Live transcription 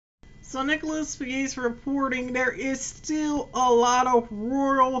So Nicholas Pegues reporting there is still a lot of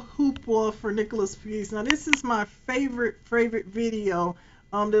royal hoopla for Nicholas Pegues. Now this is my favorite video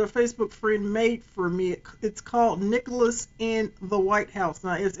that a Facebook friend made for me. It's called Nicholas in the White House.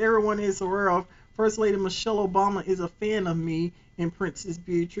 Now as everyone is aware of, First Lady Michelle Obama is a fan of me and Princess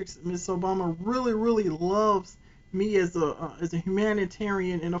Beatrix. Miss Obama really loves me as a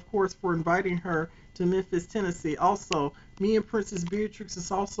humanitarian, and of course for inviting her to Memphis, Tennessee. Also, me and Princess Beatrix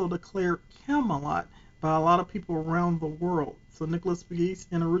is also declared Camelot by a lot of people around the world. So Nicholas Pegues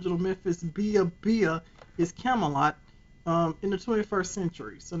in original Memphis, Bia is Camelot in the 21st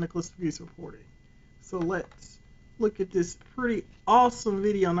century. So Nicholas Pegues reporting. So let's look at this pretty awesome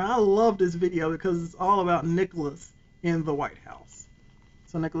video. Now I love this video because it's all about Nicholas in the White House.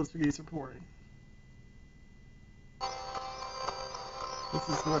 So Nicholas Pegues reporting. This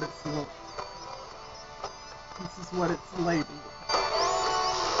is what it's labeled.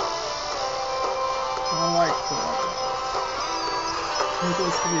 I like that.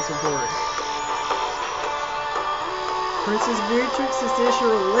 Nicholas Pegues reporting. Princess Beatrix, this is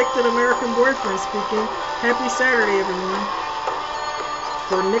your elected American boyfriend speaking. Happy Saturday, everyone.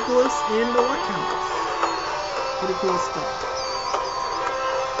 For Nicholas in the White House. Pretty cool stuff.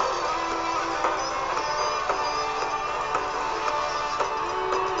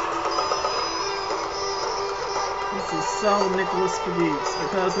 So Nicholas Pegues,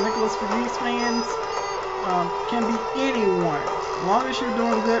 because Nicholas Pegues fans can be anyone. As long as you're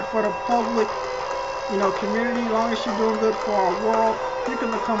doing good for the public, community, as long as you're doing good for our world, you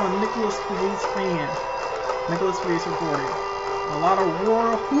can become a Nicholas Pegues fan. Nicholas Pegues reporting. A lot of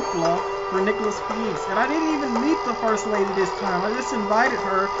royal hoopla for Nicholas Pegues. And I didn't even meet the First Lady this time. I just invited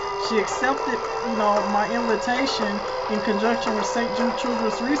her. She accepted, my invitation in conjunction with St. Jude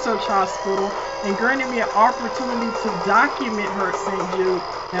Children's Research Hospital and granted me an opportunity to document her at St. Jude.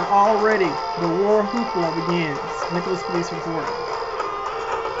 And already the royal hoopla begins. Nicholas Pegues reporting.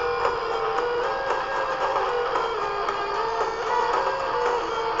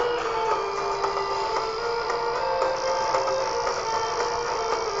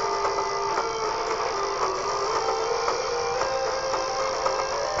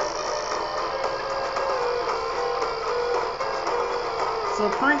 So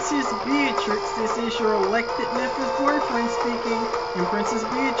Princess Beatrix, this is your elected Memphis boyfriend speaking. And Princess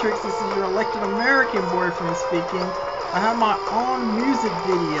Beatrix, this is your elected American boyfriend speaking. I have my own music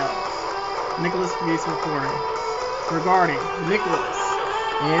videos. Nicholas Pegues reporting regarding Nicholas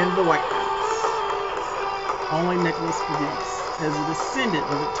in the White House. Only Nicholas Pegues, as a descendant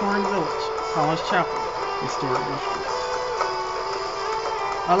of Victorian Village, College Chapel, Historic District.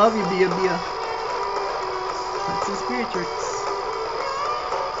 I love you, Bia. Princess Beatrix.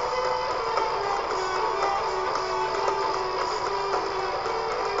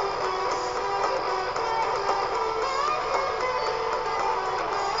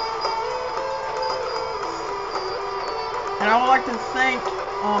 And I would like to thank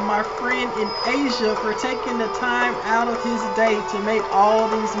my friend in Asia for taking the time out of his day to make all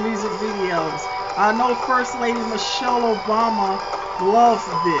of these music videos. I know First Lady Michelle Obama loves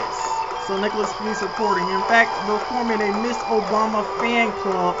this. So Nicholas Pegues reporting. In fact, they're forming a Miss Obama fan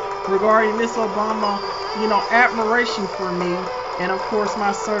club regarding Miss Obama, admiration for me and of course my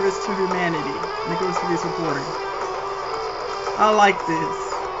service to humanity. Nicholas Pegues reporting. I like this.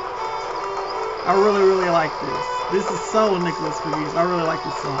 I really like this. This is so Nicholas Pegues. I really like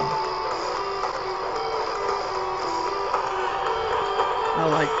this song. I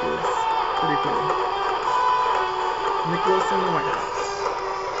like this. Pretty cool. Nicholas in the White House.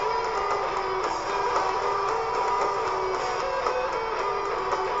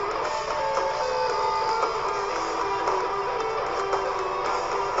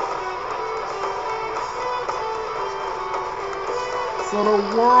 So the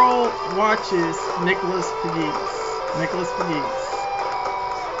world watches Nicholas Pegues. Nicholas Pegues.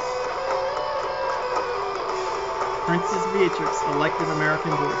 Princess Beatrix, elected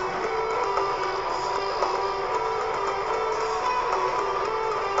American boyfriend.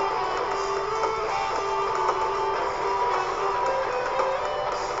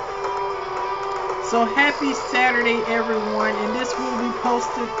 So happy Saturday, everyone, and this will be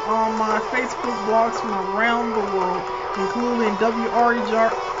posted on my Facebook blogs from around the world, including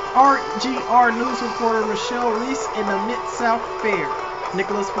WRGR News reporter Michelle Reese and the Mid-South Fair,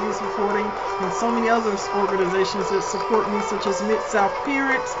 Nicholas Pegues reporting, and so many other organizations that support me, such as Mid-South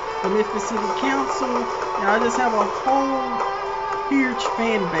Parents, the Memphis City Council, and I just have a whole huge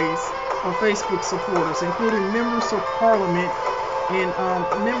fan base of Facebook supporters, including members of Parliament and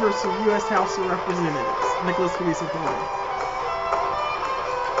members of U.S. House of Representatives. Nicholas Pegues reporting.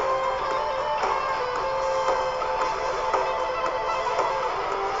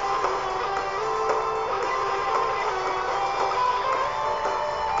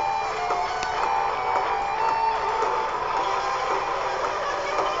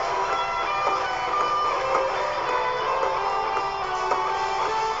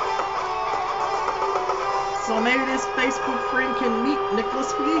 maybe this Facebook friend can meet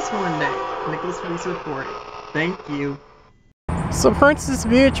Nicholas Pegues one day. Nicholas Pegues reporting. Thank you. So Princess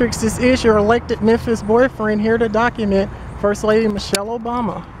Beatrix, this is your elected Memphis boyfriend, here to document First Lady Michelle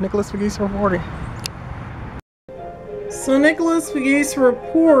Obama. Nicholas Pegues reporting. So Nicholas Pegues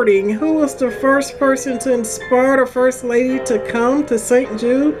reporting, who was the first person to inspire the First Lady to come to St.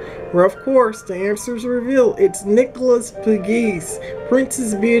 Jude? Well, of course, the answer is revealed. It's Nicholas Pegues,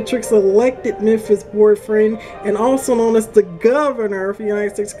 Princess Beatrix's elected Memphis boyfriend, and also known as the governor of the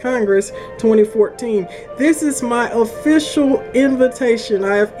United States Congress 2014. This is my official invitation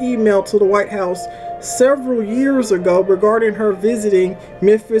I have emailed to the White House several years ago regarding her visiting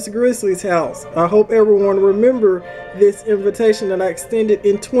Memphis Grizzlies house. I hope everyone remember this invitation that I extended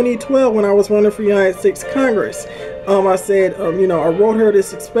in 2012 when I was running for United States Congress. I said, I wrote her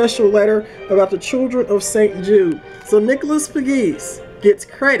this special letter about the children of St. Jude. So Nicholas Pegues gets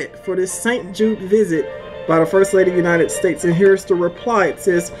credit for this St. Jude visit by the First Lady of the United States. And here's the reply. It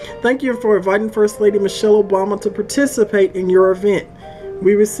says, "Thank you for inviting First Lady Michelle Obama to participate in your event.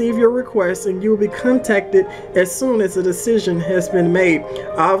 We receive your request and you will be contacted as soon as a decision has been made."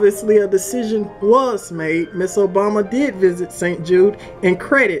 Obviously, a decision was made. Miss Obama did visit St. Jude, and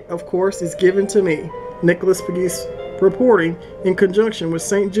credit, of course, is given to me. Nicholas Pegues reporting in conjunction with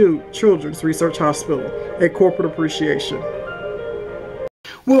St. Jude Children's Research Hospital at Corporate Appreciation.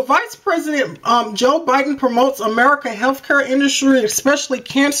 Will Vice President Joe Biden promotes American healthcare industry, especially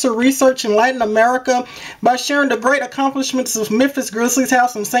cancer research in Latin America, by sharing the great accomplishments of Memphis Grizzlies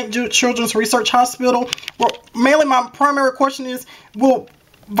House and St. Jude Children's Research Hospital? Well, mainly my primary question is, will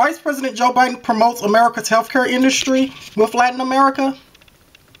Vice President Joe Biden promotes America's healthcare industry with Latin America?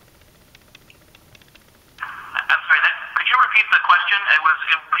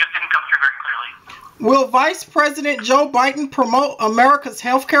 It just didn't come through very clearly. Will Vice President Joe Biden promote America's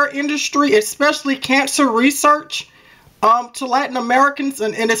healthcare industry, especially cancer research, to Latin Americans,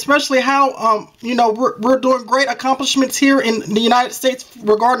 and especially how we're doing great accomplishments here in the United States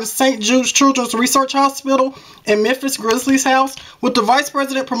regarding St. Jude's Children's Research Hospital and Memphis Grizzlies House? Would the Vice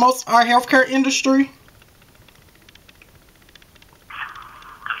President promote our healthcare industry? I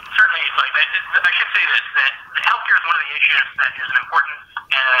should say this, that healthcare is one of the issues that is an important,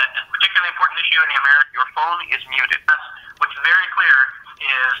 particularly important issue in America. Your phone is muted. What's very clear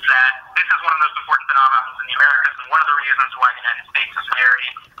is that this is one of the most important phenomena in the Americas, and one of the reasons why the United States is very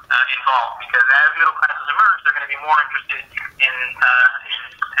involved. Because as middle classes emerge, they're going to be more interested in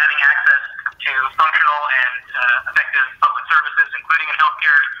having access to functional and effective public services, including in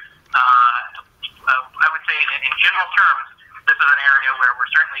healthcare. I would say, in general terms, this is an area where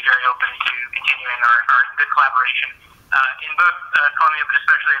we're certainly very open to continuing our good collaboration in both Colombia, but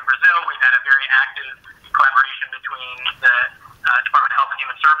especially in Brazil. We've had a very active collaboration between the Department of Health and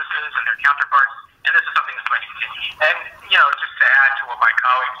Human Services and their counterparts, and this is something that's going to continue. And, just to add to what my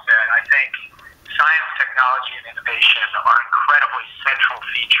colleague said, I think science, technology, and innovation are incredibly central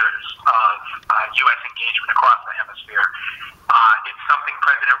features of U.S. engagement across the hemisphere. It's something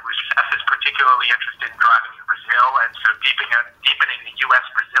President Rousseff is particularly interested in driving in Brazil, and so deepening the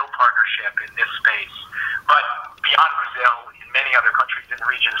U.S.-Brazil partnership in this space. But beyond Brazil, in many other countries in the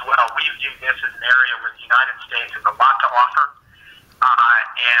region as well, we view this as an area where the United States has a lot to offer,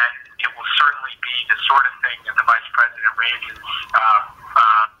 and it will certainly be the sort of thing that the Vice President raises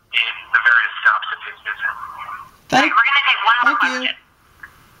in the various stops of his visit. We're going to take one more question.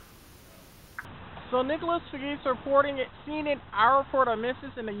 So Nicholas Pegues reporting at CNN Our Report on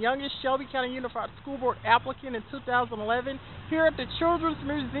Memphis, and the youngest Shelby County Unified School Board applicant in 2011, here at the Children's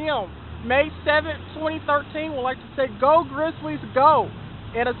Museum, May 7th, 2013. Would like to say, go Grizzlies, go!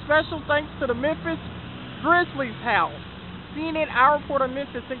 And a special thanks to the Memphis Grizzlies House. CNN Our Report on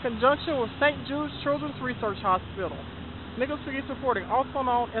Memphis in conjunction with St. Jude's Children's Research Hospital. Nicholas Pegues reporting, also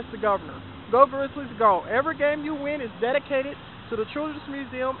known as the governor. Go Grizzlies, go! Every game you win is dedicated to the Children's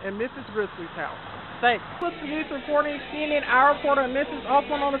Museum and Memphis Grizzlies House. Thanks. Nicholas Pegues reporting, CNN Our Report on Memphis,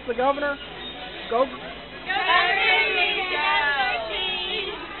 also known as the governor. Go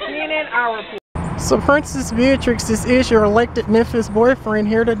CNN Our Report. So Princess Beatrix, this is your elected Memphis boyfriend,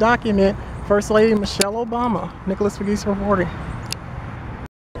 here to document First Lady Michelle Obama. Nicholas Pegues reporting.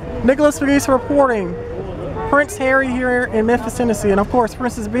 Nicholas Pegues reporting. Prince Harry here in Memphis, Tennessee, and of course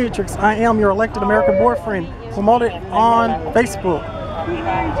Princess Beatrix, I am your elected American boyfriend, promoted on Facebook.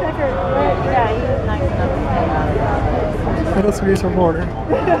 Nicholas Pegues reporting.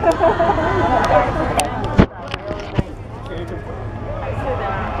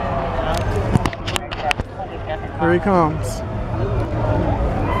 Here he comes.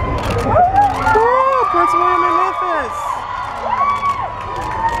 Woo! Prince William in Memphis!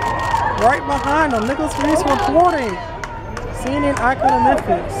 Right behind them. Nicholas Pegues reporting. CNN icon of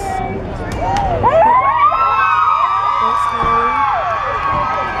Memphis.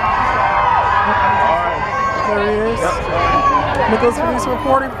 There he is. Nicholas Pegues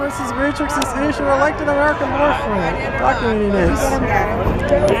reporting Princess Beatrix's issue elected American boyfriend. Documenting this.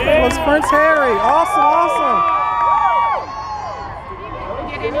 It was Prince Harry. Awesome, awesome.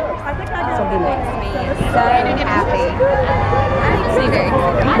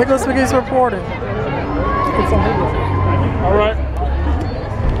 Nicholas Pegues reporting. All right.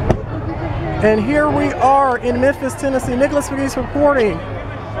 And here we are in Memphis, Tennessee. Nicholas Pegues reporting.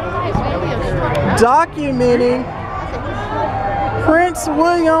 Documenting Prince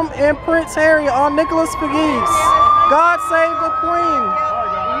William and Prince Harry on Nicholas Pegues. God save the Queen.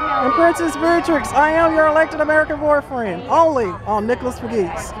 And Princess Beatrix, I am your elected American boyfriend. Only on Nicholas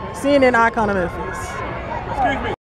Pegues, CNN icon of Memphis.